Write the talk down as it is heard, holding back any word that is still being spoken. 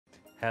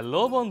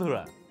Hello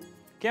বন্ধুরা,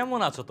 কেমন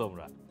আছো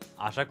তোমরা?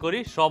 আশা করি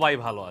সবাই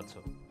ভালো আছো।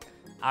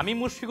 আমি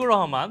মুশফিকুর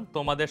রহমান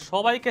তোমাদের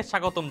সবাইকে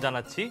স্বাগতম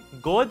জানাচ্ছি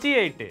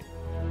GoGEE8 এ।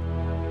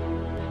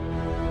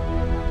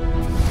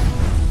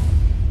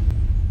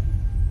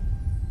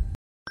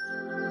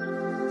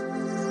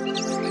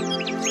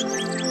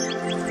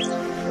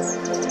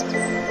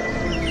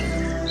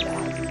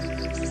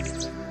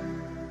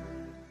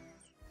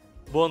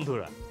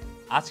 বন্ধুরা,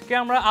 আজকে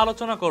আমরা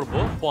আলোচনা করব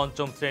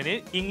পঞ্চম শ্রেণীর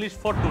ইংলিশ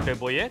ফর টুডে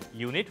বইয়ের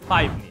ইউনিট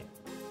 5 নিয়ে।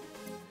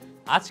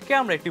 আজকে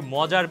আমরা একটি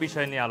মজার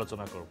বিষয় নিয়ে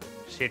আলোচনা করব,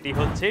 সেটি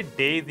হচ্ছে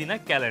days in a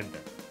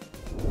calendar.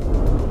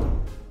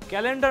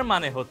 Calendar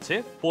মানে হচ্ছে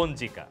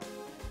পঞ্জিকা,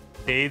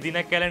 ডেজ ইন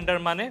আ ক্যালেন্ডার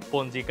মানে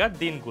পঞ্জিকার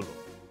দিনগুলো।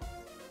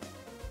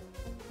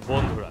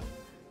 বন্ধুরা,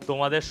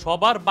 তোমাদের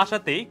সবার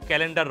বাসাতেই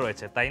ক্যালেন্ডার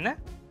রয়েছে, তাই না?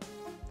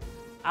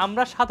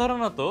 আমরা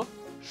সাধারণত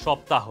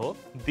সপ্তাহ,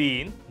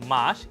 দিন,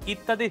 মাস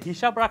ইত্যাদির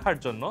হিসাব রাখার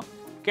জন্য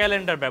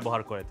ক্যালেন্ডার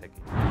ব্যবহার করে থাকি।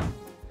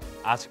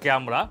 আজকে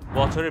আমরা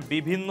বছরের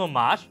বিভিন্ন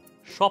মাস,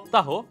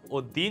 সপ্তাহ ও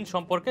দিন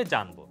সম্পর্কে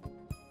জানব।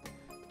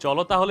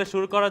 চলো তাহলে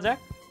শুরু করা যাক।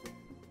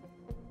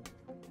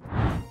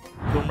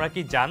 তোমরা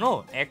কি জানো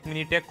 1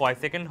 মিনিটে কয়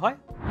সেকেন্ড হয়?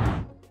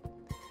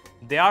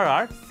 There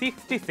are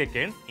 60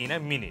 seconds in a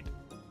minute,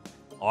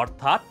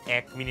 অর্থাৎ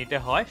 1 মিনিটে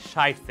হয়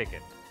 60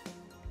 সেকেন্ড।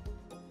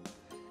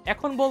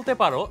 এখন বলতে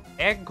পারো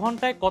 1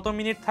 ঘন্টায় কত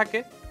মিনিট থাকে?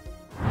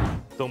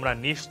 তোমরা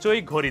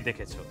নিশ্চয়ই ঘড়ি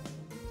দেখেছো।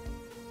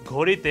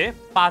 ঘড়িতে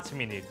 5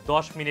 মিনিট,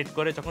 10 মিনিট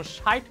করে যখন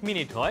 60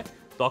 মিনিট হয়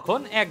তখন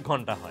 1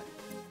 ঘন্টা হয়।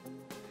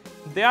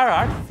 There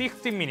are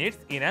 60 minutes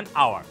in an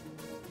hour,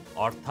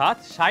 অর্থাৎ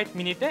 60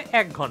 মিনিটে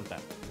 1 ঘন্টা।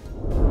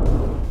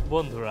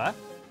 বন্ধুরা,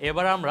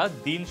 এবার আমরা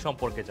দিন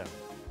সম্পর্কে জানব।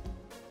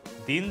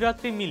 দিন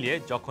রাত্রি মিলিয়ে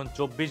যখন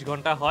 24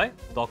 ঘন্টা হয়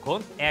তখন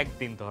 1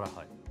 দিন ধরা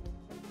হয়,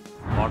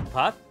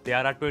 অর্থাৎ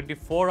there are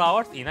 24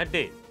 hours in a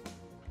day,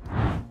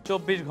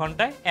 24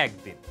 ঘন্টায় 1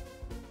 দিন।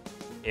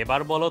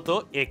 এবার বলো তো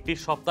একটি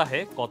সপ্তাহে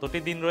কতটি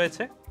দিন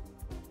রয়েছে?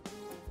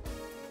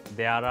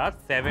 There are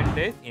 7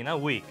 days in a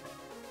week,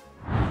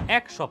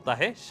 এক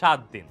সপ্তাহে 7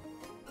 দিন।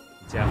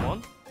 যেমন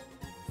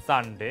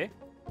Sunday,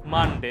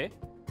 Monday,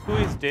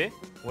 Tuesday,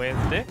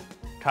 Wednesday,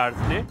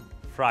 Thursday,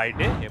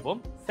 Friday এবং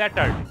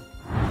স্যাটারডে।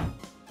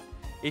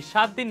 এই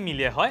 7 দিন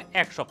মিলিয়ে হয়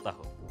এক সপ্তাহ।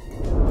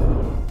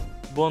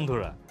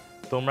 বন্ধুরা,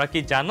 তোমরা কি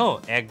জানো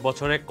 1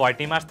 বছরে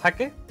কয়টি মাস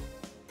থাকে?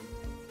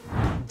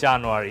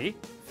 জানুয়ারি,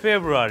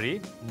 ফেব্রুয়ারি,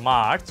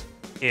 মার্চ,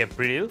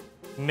 এপ্রিল,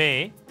 মে,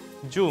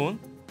 June,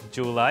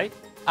 July,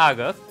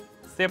 August,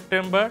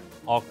 September,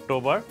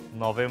 October,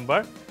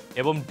 November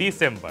এবং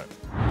ডিসেম্বর।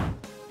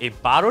 এই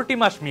 12টি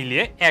মাস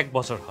মিলিয়ে 1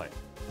 বছর হয়।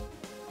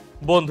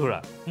 বন্ধুরা,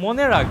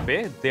 মনে রাখবে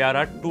there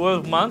are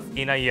 12 months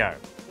in a year,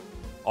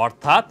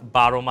 অর্থাৎ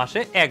 12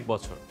 মাসে 1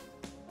 বছর।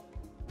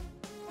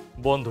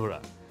 বন্ধুরা,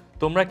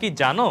 তোমরা কি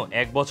জানো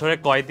 1 বছরে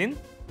কয় দিন?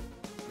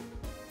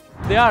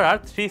 There are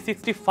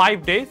 365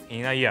 days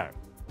in a year.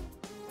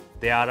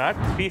 There are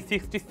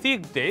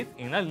 366 days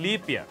in a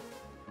leap year,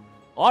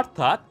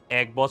 অর্থাৎ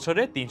 1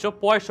 বছরে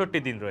 365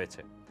 দিন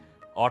রয়েছে,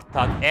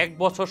 অর্থাৎ 1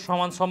 বছর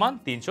সমান সমান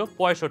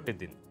 365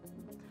 দিন।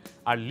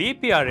 আর লিপ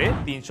ইয়ারে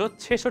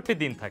 366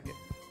 দিন থাকে।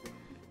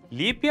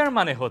 লিপ ইয়ার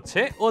মানে হচ্ছে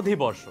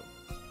অধিবর্ষ।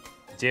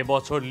 যে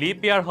বছর লিপ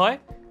ইয়ার হয়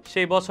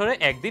সেই বছরে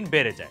 1 দিন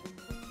বেড়ে যায়।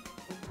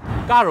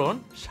 কারণ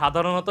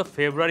সাধারণত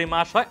ফেব্রুয়ারি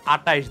মাস হয়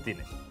 28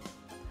 দিনে,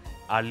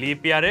 আর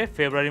লিপ ইয়ারে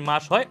ফেব্রুয়ারি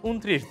মাস হয়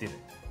 29 দিনে।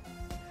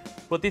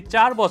 প্রতি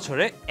 4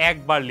 বছরে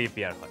একবার লিপ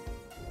ইয়ার হয়।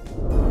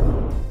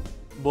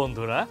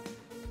 বন্ধুরা,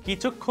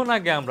 কিছুক্ষণ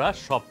আগে আমরা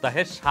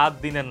সপ্তাহের 7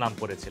 দিনের নাম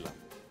পড়েছিলাম।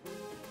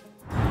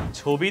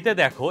 ছবিতে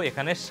দেখো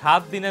এখানে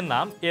 7 দিনের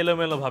নাম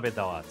এলোমেলোভাবে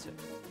দেওয়া আছে।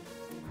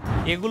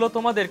 এগুলো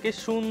তোমাদেরকে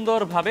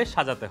সুন্দরভাবে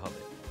সাজাতে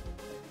হবে।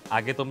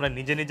 আগে তোমরা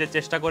নিজে নিজে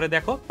চেষ্টা করে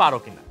দেখো পারো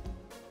কিনা।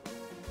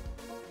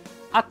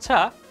 আচ্ছা,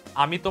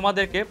 আমি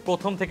তোমাদেরকে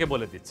প্রথম থেকে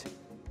বলে দিচ্ছি।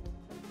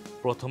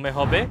 প্রথমে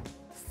হবে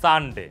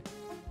সানডে।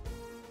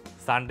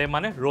 সানডে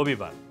মানে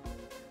রবিবার।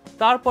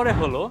 তারপরে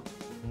হলো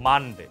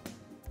মানডে।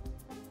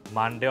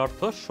 মানডে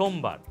অর্থ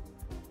সোমবার।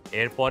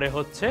 এরপরে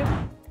হচ্ছে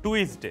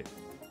টুইসডে।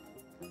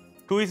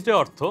 টুইসডে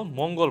অর্থ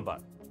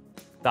মঙ্গলবার।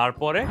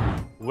 তারপরে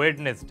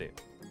ওয়েডনেসডে।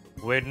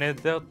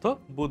 ওয়েডনেসডে অর্থ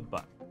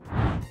বুধবার।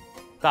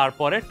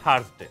 তারপরে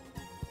থার্সডে।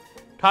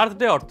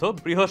 থার্সডে অর্থ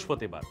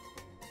বৃহস্পতিবার।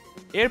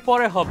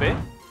 এরপরে হবে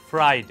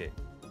ফ্রাইডে।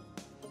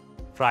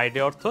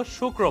 ফ্রাইডে অর্থ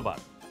শুক্রবার।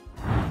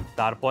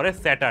 তারপরে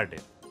স্যাটারডে।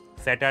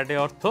 স্যাটারডে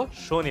অর্থ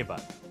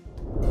শনিবার।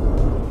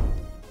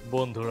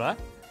 বন্ধুরা,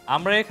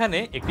 আমরা এখানে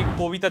একটি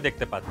কবিতা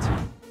দেখতে পাচ্ছি।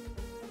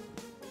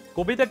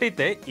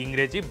 কবিতাটিতে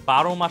ইংরেজি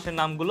 12 মাসের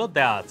নামগুলো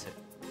দেয়া আছে।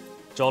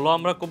 চলো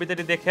আমরা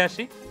কবিতাটি দেখে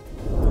আসি।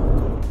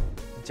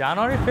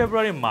 জানুয়ারি,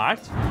 ফেব্রুয়ারি,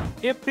 March,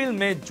 April,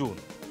 May, June,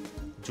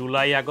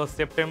 July, August,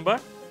 September,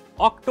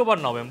 October,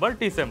 November,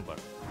 December.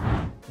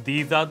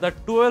 These are the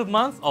 12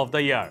 months of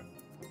the year.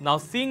 Now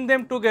sing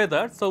them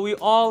together so we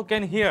all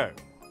can hear.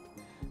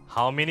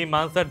 How many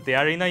months are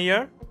there in a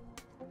year?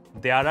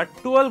 There are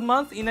 12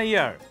 months in a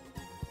year.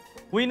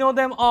 We know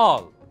them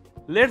all.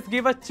 Let's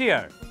give a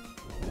cheer.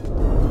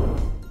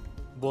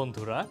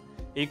 বন্ধুরা,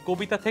 এই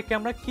কবিতা থেকে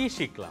আমরা কি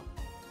শিখলাম?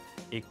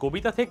 এই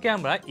কবিতা থেকে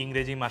আমরা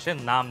ইংরেজি মাসের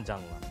নাম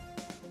জানলাম।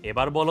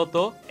 এবার বলো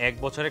তো এক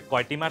বছরে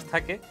কয়টি মাস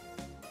থাকে?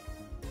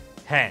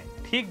 হ্যাঁ,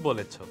 ঠিক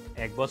বলেছ,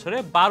 এক বছরে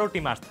 12টি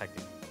মাস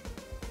থাকে।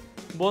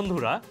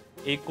 বন্ধুরা,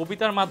 এই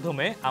কবিতার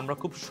মাধ্যমে আমরা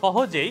খুব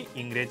সহজেই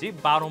ইংরেজি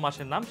 12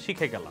 মাসের নাম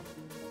শিখে গেলাম।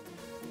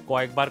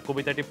 কয়েকবার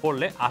কবিতাটি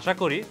পড়লে আশা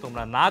করি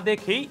তোমরা না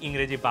দেখেই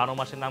ইংরেজি 12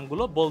 মাসের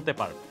নামগুলো বলতে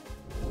পারবে।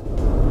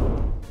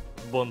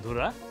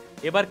 বন্ধুরা,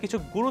 এবার কিছু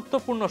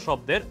গুরুত্বপূর্ণ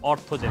শব্দের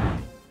অর্থ জেনে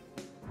নিই।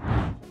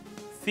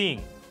 সিং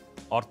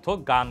অর্থ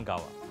গান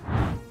গাওয়া,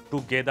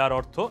 টুগেদার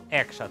অর্থ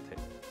একসাথে,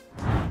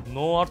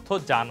 নো অর্থ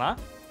জানা,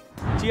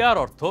 চিয়ার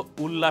অর্থ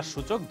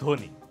উল্লাসসূচক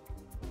ধ্বনি।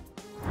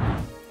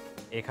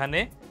 এখানে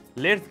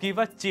লেটস গিভ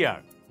আ চিয়ার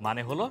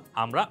মানে হলো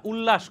আমরা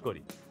উল্লাস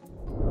করি।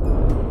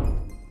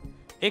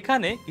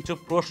 এখানে কিছু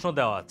প্রশ্ন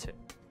দেওয়া আছে,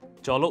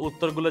 চলো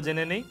উত্তরগুলো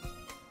জেনে নেই।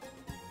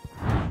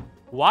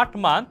 হোয়াট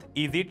মান্থ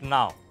ইজ ইট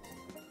নাও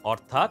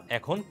অর্থাৎ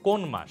এখন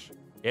কোন মাস?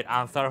 এর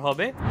আনসার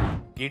হবে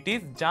ইট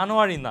ইজ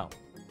জানুয়ারি নাও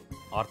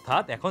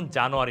অর্থাৎ এখন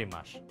জানুয়ারি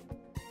মাস।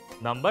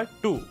 Number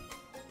 2,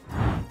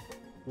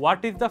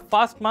 what is the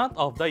first month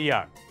of the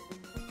year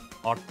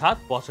অর্থাৎ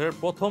বছরের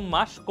প্রথম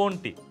মাস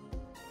কোনটি?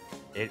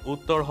 এর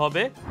উত্তর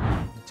হবে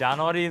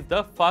January is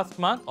the first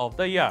month of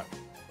the year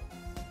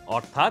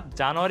অর্থাৎ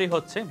জানুয়ারি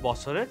হচ্ছে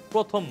বছরের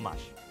প্রথম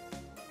মাস।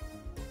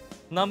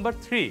 Number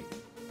 3,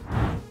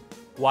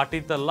 what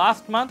is the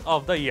last month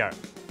of the year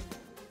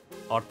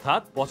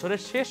অর্থাৎ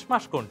বছরের শেষ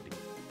মাস কোনটি?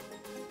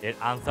 এর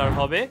আনসার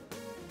হবে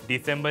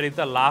December is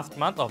the last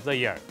month of the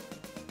year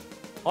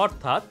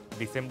অর্থাৎ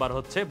ডিসেম্বর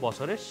হচ্ছে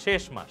বছরের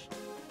শেষ মাস।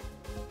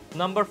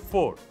 Number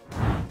 4,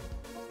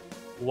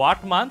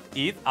 what month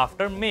is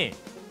after মে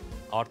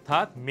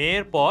অর্থাৎ মে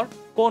এর পর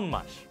কোন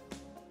মাস?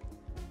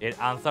 এর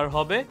আনসার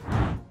হবে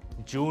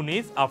জুন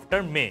ইজ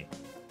আফটার মে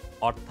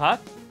অর্থাৎ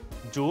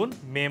জুন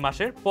মে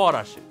মাসের পর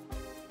আসে।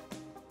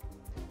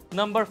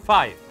 Number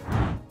 5,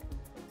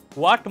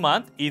 what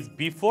month is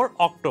before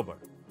October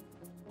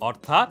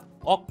অর্থাৎ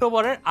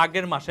অক্টোবরের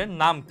আগের মাসের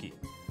নাম কি?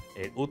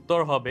 এর উত্তর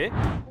হবে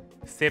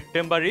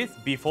সেপ্টেম্বর ইজ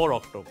বিফোর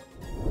অক্টোবর।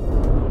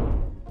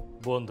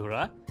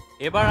 বন্ধুরা,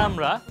 এবার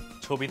আমরা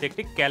ছবিতে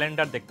একটি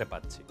ক্যালেন্ডার দেখতে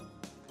পাচ্ছি।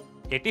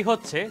 এটি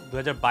হচ্ছে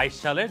 2022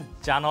 সালের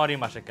জানুয়ারি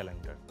মাসের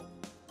ক্যালেন্ডার।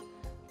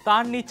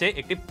 তার নিচে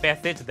একটি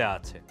প্যাসেজ দেওয়া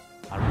আছে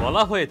আর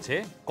বলা হয়েছে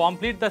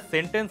complete the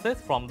sentences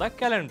from the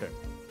calendar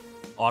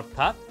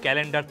অর্থাৎ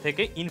ক্যালেন্ডার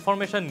থেকে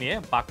ইনফরমেশন নিয়ে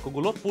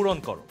বাক্যগুলো পূরণ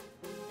করো।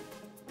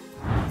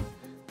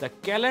 The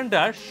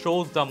calendar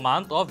shows the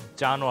month of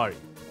January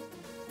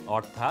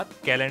অর্থাৎ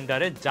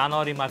ক্যালেন্ডারে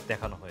জানুয়ারি মাস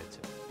দেখানো হয়েছে।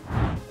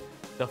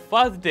 The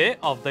first day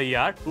of the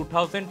year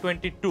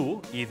 2022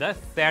 is a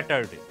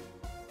Saturday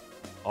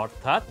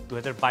অর্থাৎ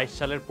 2022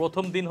 সালের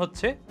প্রথম দিন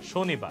হচ্ছে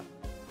শনিবার।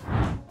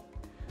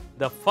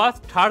 The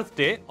first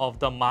Thursday of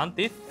the month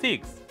is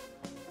 6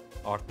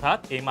 অর্থাৎ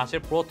এই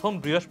মাসের প্রথম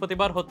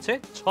বৃহস্পতিবার হচ্ছে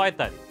 6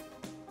 তারিখ।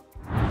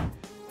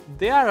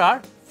 There are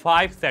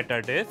 5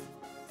 Saturdays,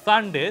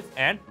 Sundays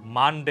and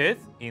Mondays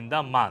in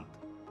the month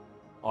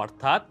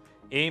অর্থাৎ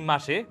এই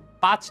মাসে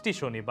 5টি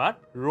শনিবার,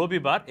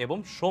 রবিবার এবং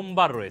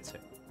সোমবার রয়েছে।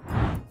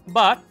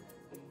 But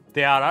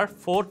there are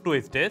 4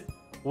 Tuesdays,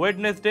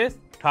 Wednesdays,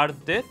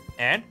 Thursdays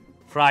and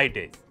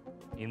Fridays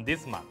in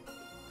this month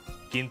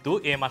কিন্তু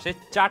এই মাসে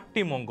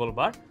 4টি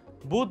মঙ্গলবার,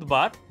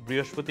 বুধবার,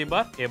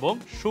 বৃহস্পতিবার এবং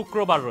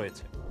শুক্রবার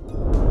রয়েছে।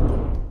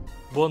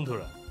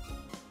 বন্ধুরা,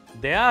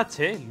 দেয়া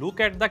আছে look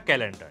at the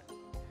calendar,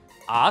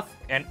 ask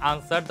and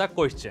answer the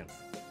questions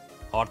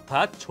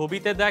অর্থাৎ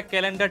ছবিতে দেওয়া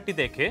ক্যালেন্ডারটি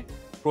দেখে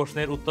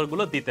প্রশ্নের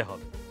উত্তরগুলো দিতে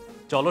হবে।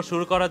 চলো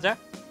শুরু করা যাক।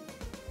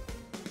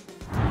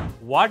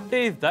 What day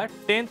is the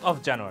 10th of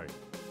January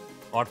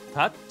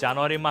অর্থাৎ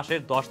জানুয়ারি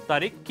মাসের 10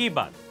 তারিখ কি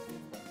বার?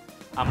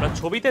 আমরা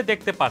ছবিতে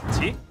দেখতে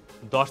পাচ্ছি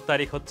 10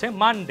 তারিখ হচ্ছে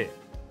মানডে,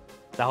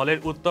 তাহলে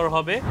উত্তর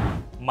হবে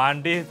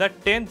Monday is the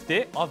 10th day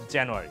of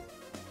January.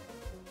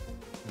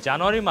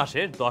 জানুয়ারি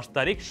মাসের 10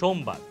 তারিখ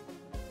সোমবার।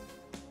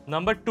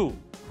 Number 2,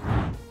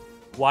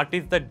 what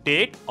is the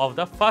date of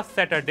the first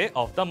Saturday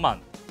of the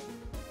month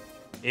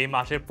এই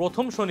মাসের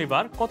প্রথম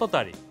শনিবার কত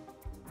তারিখ?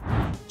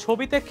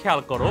 ছবিতে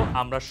খেয়াল করো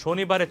আমরা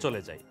শনিবারে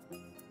চলে যাই,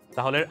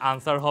 তাহলে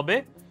আনসার হবে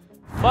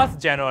 1st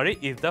January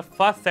is the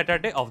first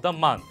Saturday of the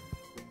month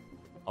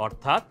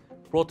অর্থাৎ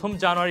প্রথম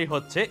জানুয়ারি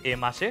হচ্ছে এ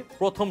মাসে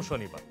প্রথম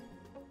শনিবার।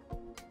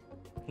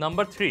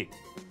 Number 3,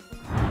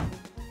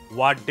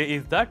 what day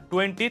is the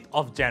 20th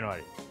of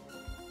January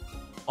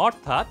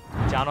অর্থাৎ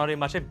জানুয়ারি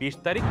মাসের 20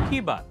 তারিখ কি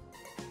বার?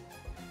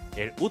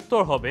 এর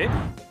উত্তর হবে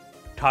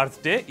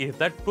Thursday is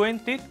the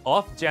 20th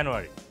of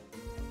January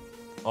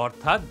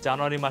অর্থাৎ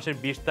জানুয়ারি মাসের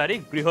 20 তারিখ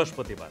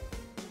বৃহস্পতিবার।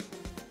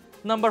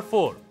 Number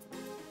 4,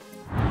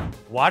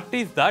 what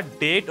is the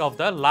date of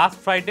the last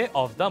Friday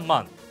of the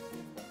month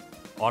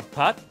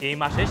অর্থাৎ এই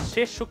মাসের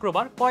শেষ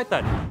শুক্রবার কয়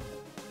তারিখ?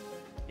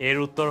 এর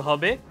উত্তর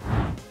হবে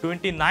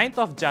 29th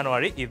of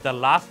January is the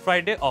last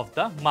Friday of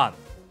the month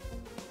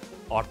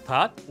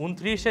অর্থাৎ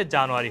 29শে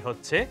জানুয়ারি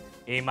হচ্ছে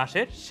এই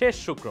মাসের শেষ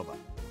শুক্রবার।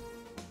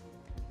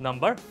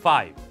 Number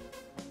 5,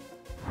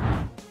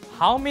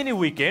 how many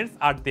weekends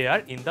R there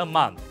in the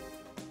month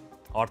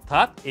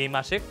অর্থাৎ এই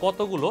মাসে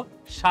কতগুলো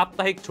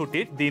সাপ্তাহিক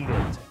ছুটির দিন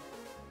রয়েছে?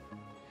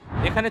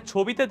 এখানে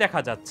ছবিতে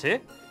দেখা যাচ্ছে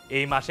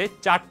এই মাসে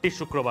 4টি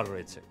শুক্রবার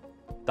রয়েছে,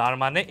 তার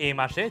মানে এই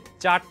মাসে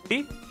 4টি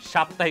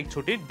সাপ্তাহিক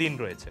ছুটির দিন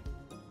রয়েছে।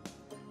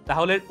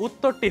 তাহলে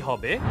উত্তরটি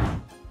হবে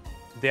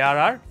there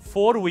are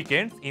 4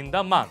 weekends in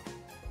the month।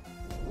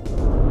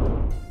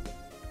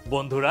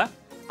 বন্ধুরা,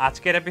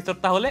 আজকের এপিসোড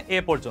তাহলে এ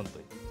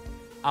পর্যন্তই।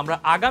 আমরা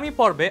আগামী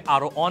পর্বে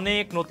আরো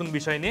অনেক নতুন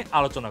বিষয় নিয়ে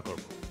আলোচনা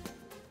করব।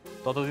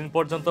 ততদিন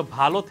পর্যন্ত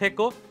ভালো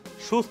থেকো,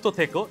 সুস্থ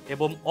থেকো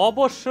এবং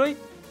অবশ্যই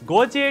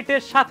GoGEE8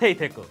 এর সাথেই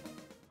থেকো।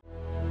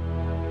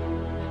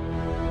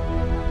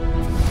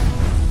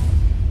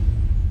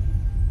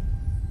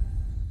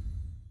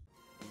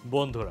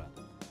 বন্ধুরা,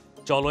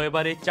 চলো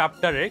এবার এই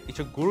চ্যাপ্টারের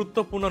কিছু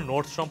গুরুত্বপূর্ণ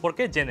নোটস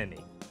সম্পর্কে জেনে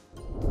নিই।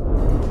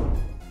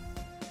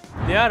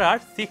 There are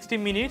 60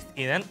 minutes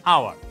in an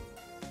hour,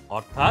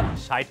 অর্থাৎ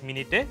 60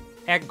 মিনিটে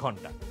 1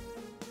 ঘন্টা।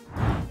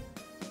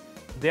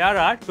 There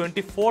are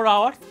 24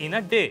 hours in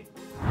a day,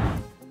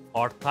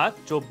 অর্থাৎ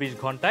 24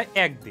 ঘন্টায়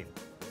 1 দিন।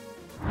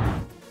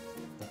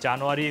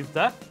 January is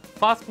the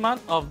first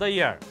month of the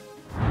year,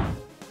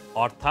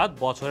 অর্থাৎ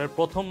বছরের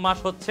প্রথম মাস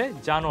হচ্ছে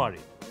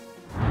জানুয়ারি।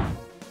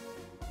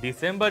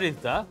 December is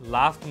the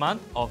last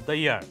month of the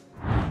year,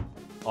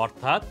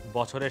 অর্থাৎ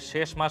বছরের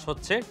শেষ মাস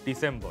হচ্ছে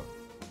December.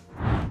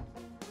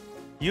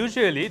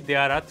 Usually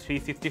there are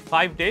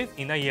 365 days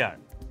in a year,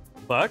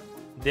 but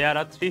there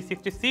are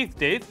 366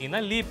 days in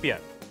a leap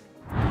year.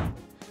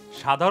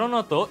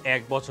 সাধারণত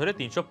এক বছরে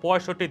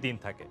 365 দিন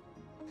থাকে,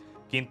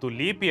 কিন্তু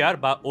লিপ ইয়ার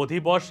বা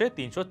অধিবর্ষে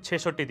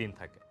 366 দিন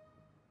থাকে।